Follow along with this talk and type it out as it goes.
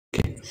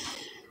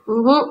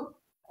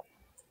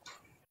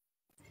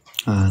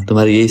हाँ,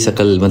 तुम्हारी यही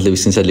शक्ल मतलब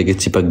इसने से लेके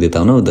चिपक देता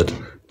हूँ ना उधर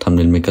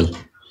थंबनेल में कल।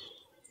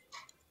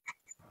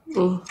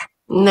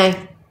 नहीं,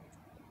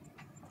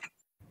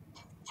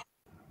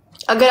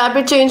 अगर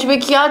आपने चेंज भी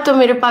किया तो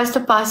मेरे पास तो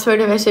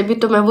पासवर्ड है वैसे भी,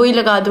 तो मैं वही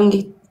लगा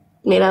दूंगी,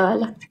 मेरा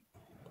वाला।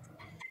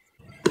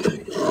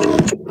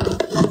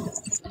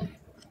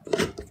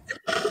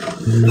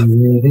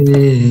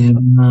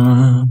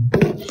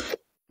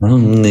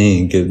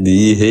 हमने कर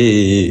दी है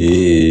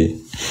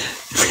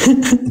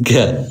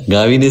क्या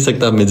गा भी नहीं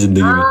सकता मैं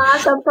जिंदगी में। हाँ,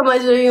 सब समझ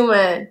रही हूँ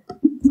मैं।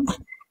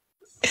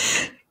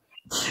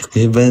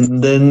 ये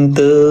बंधन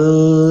तो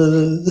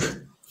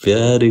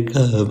प्यार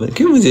का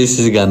क्यों मुझे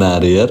ऐसे गाना आ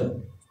रही है यार।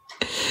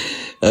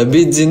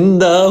 अभी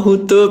जिंदा हूँ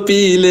तो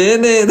पी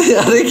लेने दे।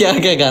 अरे क्या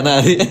क्या गाना आ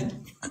रही है।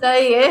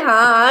 सही है,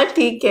 हाँ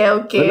ठीक है,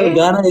 ओके। मतलब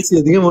गाना ऐसी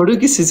होती है मोड़ो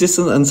की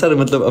सिचुएशन अनुसार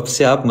मतलब अब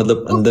से आप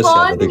मतलब तो अंदर से आ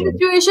कौन जाते सी गाने।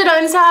 सिचुएशन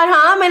अनुसार?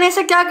 हाँ, मैंने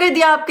ऐसा क्या कर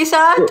दिया आपके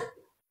साथ?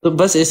 तो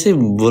बस ऐसे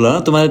बोला ना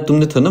तुम्हारे,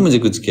 तुमने तो ना मुझे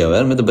कुछ किया हुआ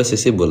यार, मैं तो बस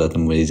ऐसे बोला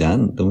तुम मेरी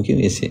जान, तुम क्यों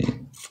ऐसे।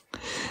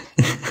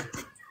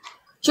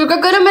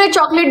 शुक्र करो मेरे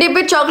चॉकलेट डे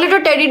पे चॉकलेट और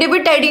टेडी डे पे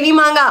टेडी नहीं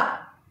मांगा।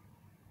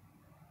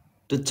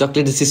 तो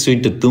चॉकलेट जैसी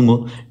स्वीट तो तुम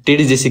हो,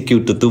 टेडी जैसी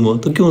क्यूट तो तुम हो,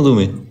 तो क्यों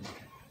तुम्हें।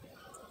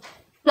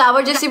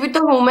 फ्लावर जैसी भी तो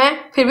हूं मैं,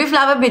 फिर भी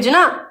फ्लावर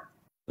भेजना।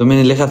 तो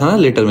मैंने लिखा था ना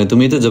लेटर में,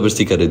 तुम ही तो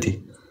जबरदस्ती कर रही थी।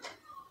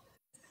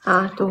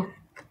 हाँ, तो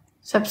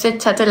सबसे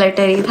अच्छा तो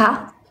लेटर ही था,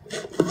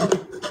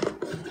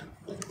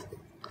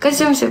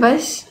 कसम से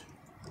बस।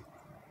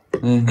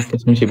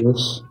 कसम से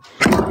बस।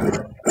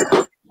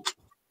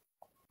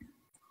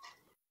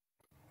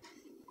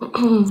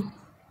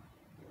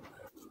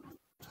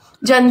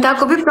 जनता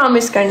को भी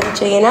प्रॉमिस करना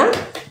चाहिए ना।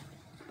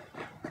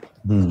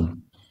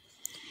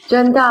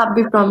 जनता आप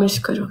भी प्रॉमिस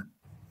करो।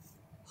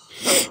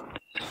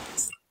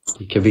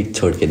 कभी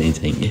छोड़ के नहीं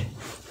जाएंगे।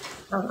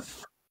 हाँ।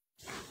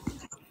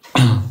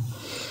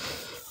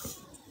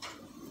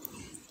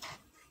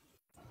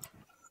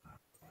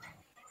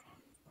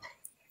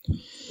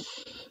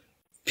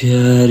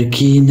 प्यार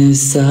की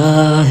नशा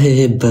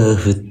है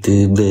बहुत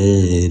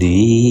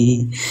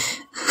बड़ी।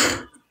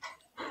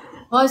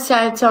 बहुत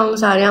सैड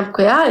सॉन्ग्स आ रहे हैं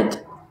आपको याद?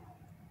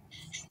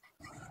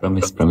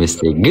 Promise promise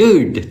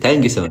good,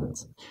 thank you so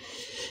much.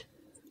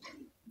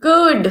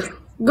 Good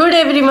good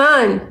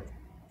everyone.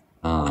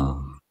 हाँ,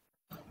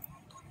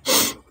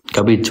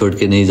 कभी छोड़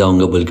के नहीं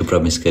जाऊंगा बोल के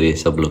प्रॉमिस करिए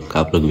सब लोग,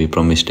 आप लोग भी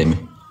प्रॉमिस डे में।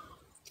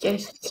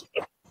 यस।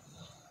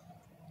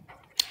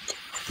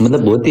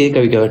 मतलब होती है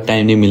कभी कभार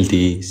टाइम नहीं मिलती,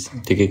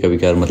 ठीक है, कभी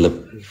कभार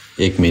मतलब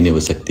एक महीने हो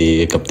सकती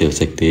है, एक हफ्ते हो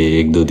सकती है,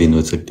 एक दो दिन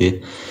हो सकती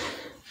है,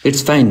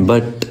 it's fine,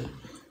 but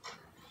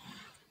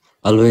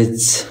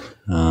always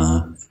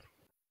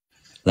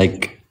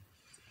like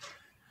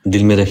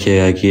दिल में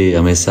रखिएगा कि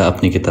हमेशा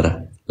अपने की तरह,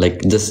 like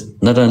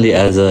just not only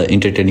as a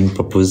entertaining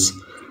purpose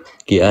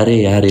कि अरे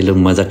यार ये लोग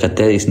मजा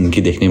करते हैं,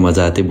 इनकी देखने में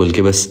मजा आती है बोल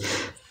के बस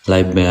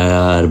लाइव में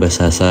आया और बस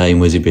ऐसा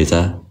इमोजी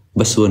भेजा,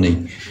 बस वो नहीं।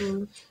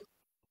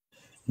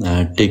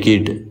 Take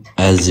it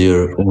as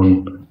your own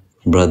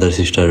brother,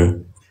 sister,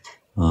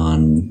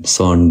 and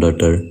son,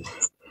 daughter,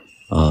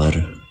 or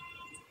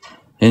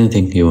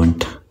anything you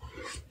want.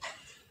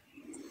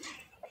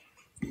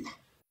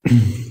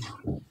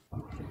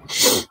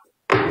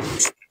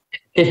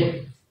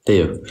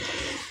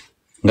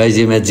 Guys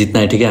ये मैच जीतना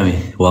है, ठीक है,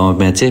 हमें वार्म अप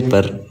मैच है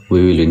पर वी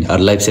विल विन और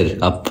लाइव से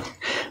आप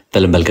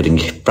पहले बल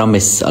करेंगे,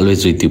 प्रॉमिस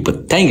ऑलवेज विथ यू। पर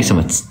थैंक यू सो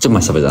मच, चुम्मा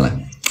सब जाना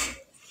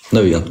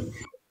नो वी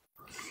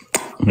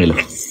लो।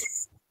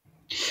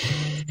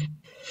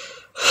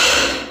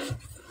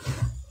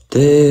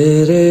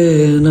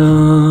 तेरे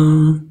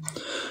नाम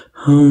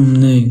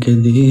हमने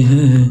कदी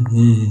है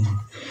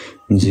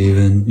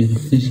जीवन में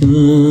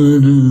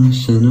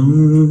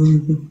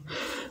सनम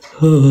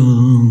हो।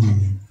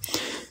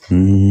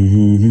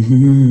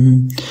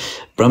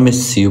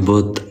 Promise you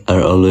both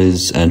are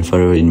always and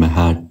forever in my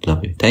heart.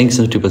 Love you. Thank you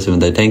so much,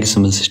 777. Thank you so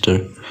much, sister.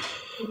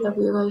 Love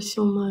you guys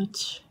so much.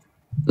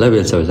 Love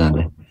you,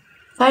 Sabazan.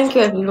 Thank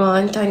you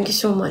everyone. Thank you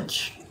so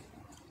much.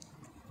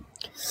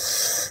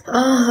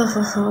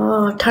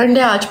 ठंड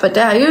है आज,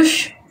 पता है आयुष,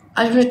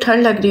 आज मुझे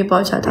ठंड लग रही है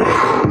बहुत ज्यादा।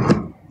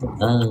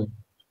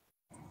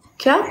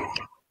 क्या?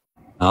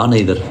 हाँ ना,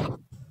 इधर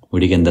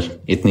हुडी के अंदर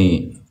इतनी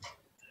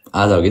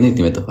आ जाओगी ना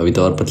इतनी में, तो अभी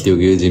तो और पतली हो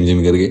गई जिम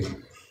जिम करके।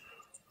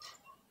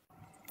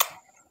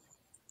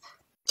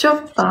 चुप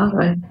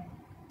पागल,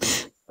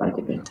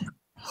 बातें करते।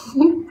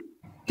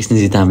 किसने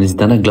जीता? हमने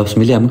जीता ना, ग्लव्स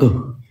मिले हमको।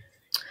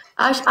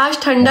 आज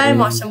ठंडा है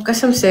मौसम,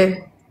 कसम से।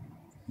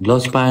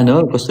 ग्लव्स पाएन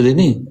हो कसैले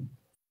नि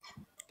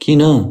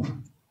किन?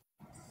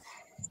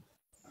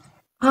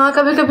 हाँ,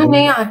 कभी कभी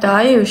नहीं आता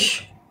आयुष।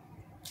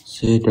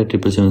 से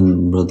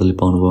 30% ब्रदरले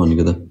पाउनु भयो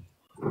भनेको त।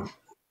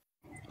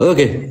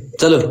 ओके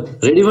चलो,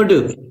 रेडी मोटू?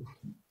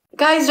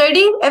 Guys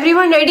ready?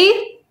 Everyone ready?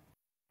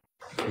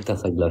 इतना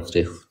सा ग्लव्स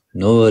रे,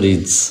 नो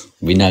वरीज,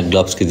 बिना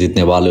ग्लव्स के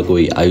जीतने वालों को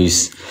ही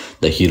आयुष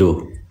द हीरो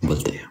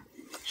बोलते हैं।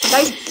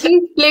 Guys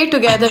please play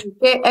together,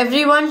 okay?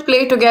 Everyone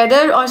play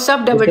together और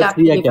सब डबल टैप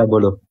कीजिए। क्या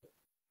बोलो?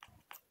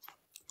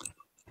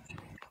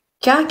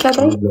 क्या क्या?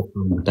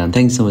 थैंक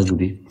यू सो मच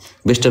दीदी।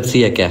 बेस्ट ऑफ 3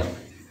 या क्या?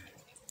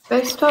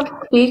 बेस्ट ऑफ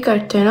 3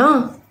 करते हैं ना।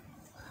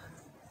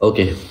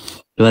 ओके,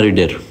 तुम्हारी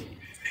डेयर।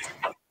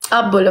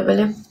 आप बोलो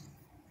पहले।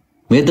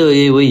 मैं तो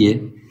ये वही है,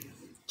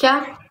 क्या?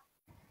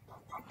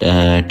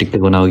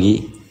 TikTok बनाओगी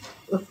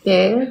okay.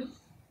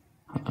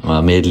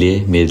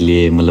 मेरे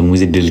लिए मतलब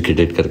मुझे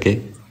डेडिकेटेड करके,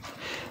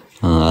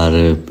 और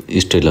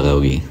स्टोरी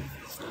लगाओगी।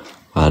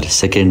 और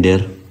सेकेंड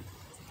ईयर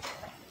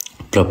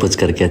प्रपोज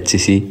करके अच्छी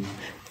सी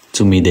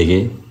चुम्मी देके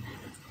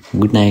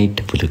गुड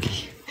नाइट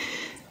बोलोगी।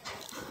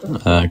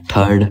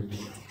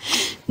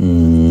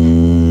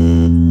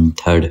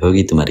 थर्ड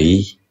होगी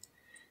तुम्हारी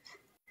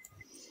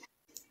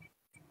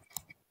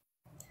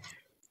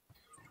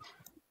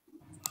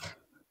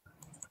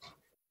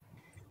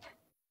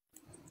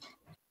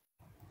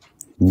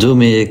जो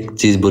मैं एक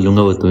चीज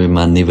बोलूंगा वो तुम्हें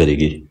माननी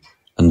पड़ेगी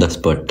on the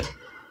spot.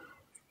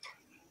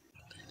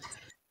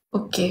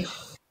 Okay.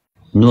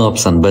 No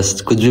option,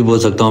 बस कुछ भी बोल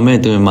सकता हूँ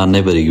मैं, तुम्हें मानना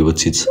ही पड़ेगी वो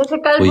चीज। जैसे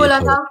कल वही बोला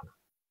है। था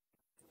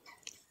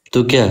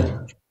तो क्या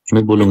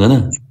मैं बोलूंगा ना,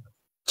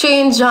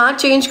 चेंज, हाँ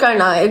चेंज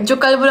करना है। जो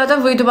कल बोला था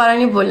वही दोबारा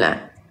नहीं बोलना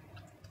है।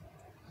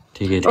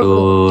 ठीक है।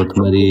 तो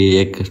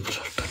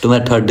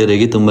तुम्हारी थर्ड डे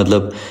रहेगी, तुम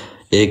मतलब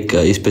एक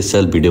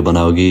स्पेशल वीडियो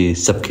बनाओगी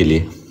सबके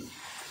लिए,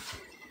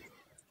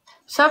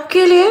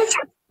 सबके लिए।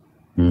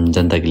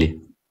 जनता के लिए।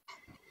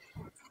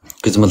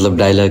 कुछ मतलब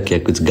डायलॉग या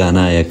कुछ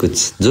गाना या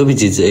कुछ जो भी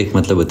चीज़ एक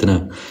मतलब होती है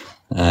ना,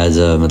 एज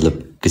अ मतलब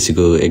किसी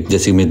को एक,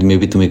 जैसे मैं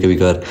भी तुम्हें कभी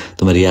कभार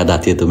तुम्हारी याद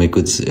आती है, तुम्हें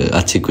कुछ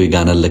अच्छी कोई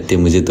गाना लगती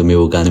है मुझे, तो मैं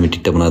वो गाने में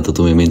टिकटॉक बनाता हूँ,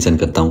 तुम्हें मेंशन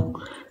करता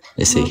हूँ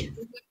ऐसे ही।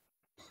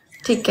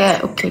 ठीक है,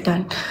 ओके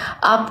डन।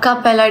 आपका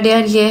पहला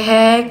डेयर ये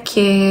है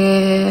कि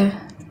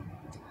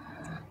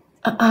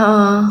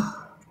हाँ,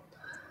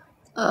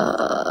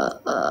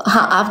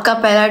 आपका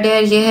पहला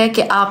डेयर ये है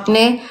कि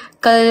आपने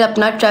कल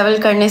अपना ट्रैवल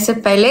करने से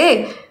पहले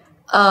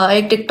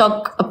एक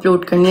टिकटॉक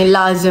अपलोड करनी है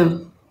लाजिम।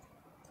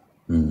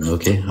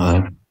 ओके।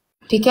 और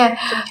ठीक है।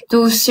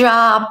 दूसरा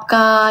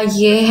आपका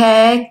ये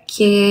है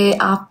कि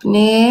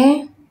आपने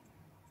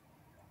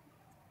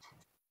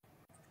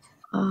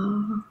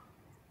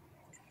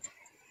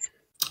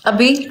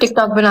अभी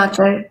टिकटॉक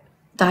बनाकर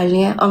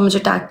डालनी है और मुझे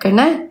टैग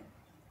करना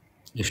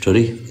है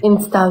स्टोरी।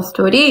 Insta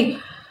story.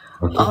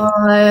 ओके।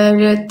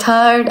 और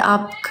थर्ड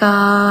आपका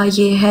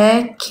ये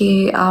है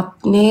कि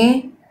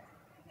आपने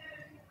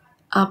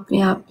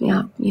आपने आपने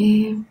आपने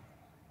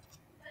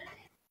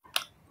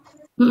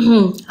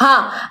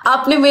हाँ,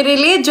 आपने मेरे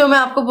लिए जो मैं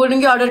आपको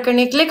बोलूंगी ऑर्डर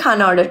करने के लिए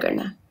खाना ऑर्डर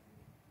करना है।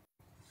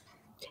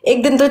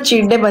 एक दिन तो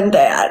चीट डे बनता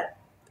है यार।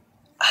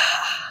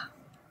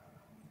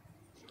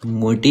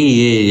 मोटी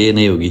ये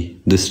नहीं होगी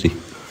दूसरी।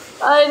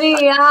 अरे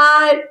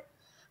यार।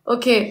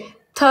 ओके,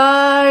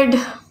 थर्ड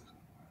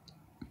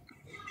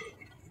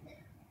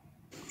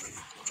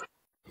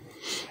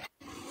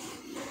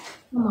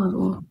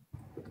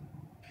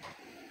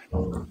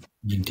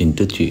दिन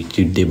तो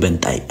चिड्डे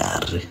बनता है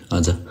यार।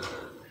 आजा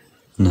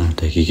ना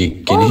कि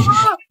नहीं।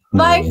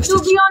 Wife to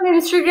be on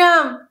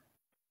Instagram.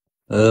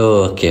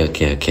 Okay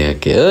okay okay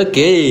okay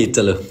okay,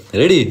 चलो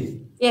ready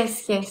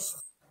yes yes.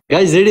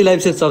 Guys, ready live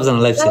से सब जना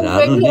लाइव से Guys,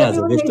 हारनु ready? नहीं आज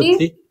Everyone best ready? Of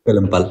 3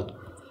 कलमपाल।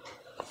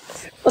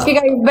 Okay,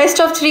 guys, best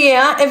of 3 है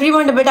हाँ?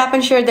 Everyone double tap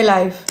and share the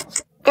live.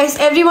 Guys,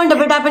 everyone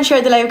double tap and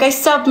share the live. Guys,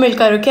 सब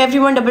मिलकर, okay?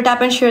 Everyone double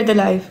tap and share the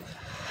live.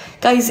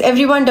 Guys,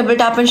 everyone double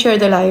tap and share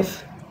the live.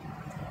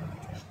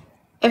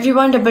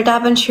 Everyone double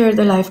tap and share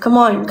the live. Come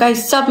on, guys,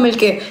 सब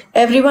मिलके.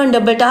 Everyone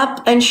double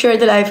tap and share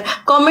the live.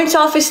 Comments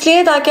off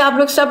इसलिए ताकि आप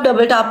लोग सब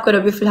double tap करो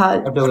अभी फिलहाल.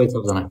 अब तो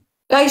सब जना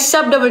Guys,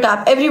 सब double tap.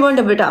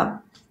 Everyone double tap.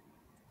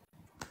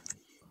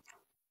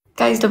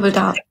 Guys, double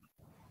tap.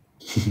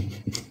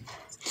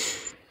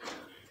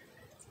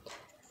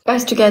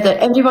 Guys, together.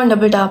 Everyone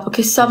double tap.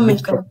 Okay, सब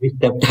मिलकर.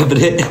 टैप टैप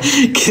रे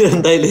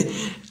किरण दाइले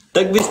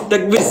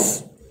टकबिस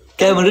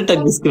क्या म्हणे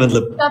टकबिस के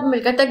मतलब। सब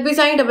मिलकर तक भी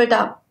sign double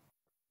tap.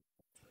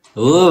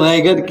 Oh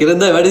my God Kiran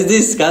Dai, what is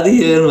this Kadi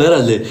where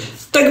आले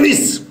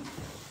टकबिस।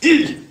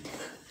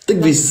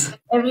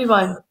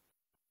 Everyone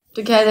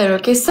together.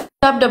 Okay,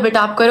 सब डबल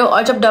टैप करो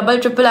और जब डबल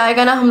ट्रिपल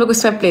आएगा ना हम लोग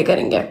उसमें प्ले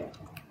करेंगे.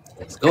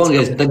 Come on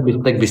guys,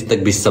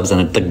 takbis, सब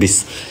जना takbis.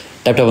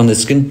 Tap tap on the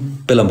screen,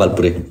 Pelham पाल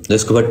पूरे.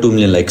 Let's go for 2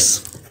 million likes.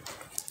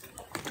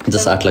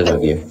 Just 8 lakh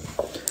बाकी है.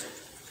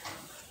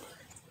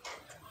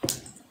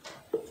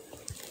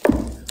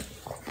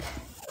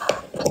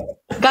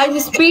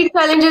 Guys, speed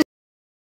challenge is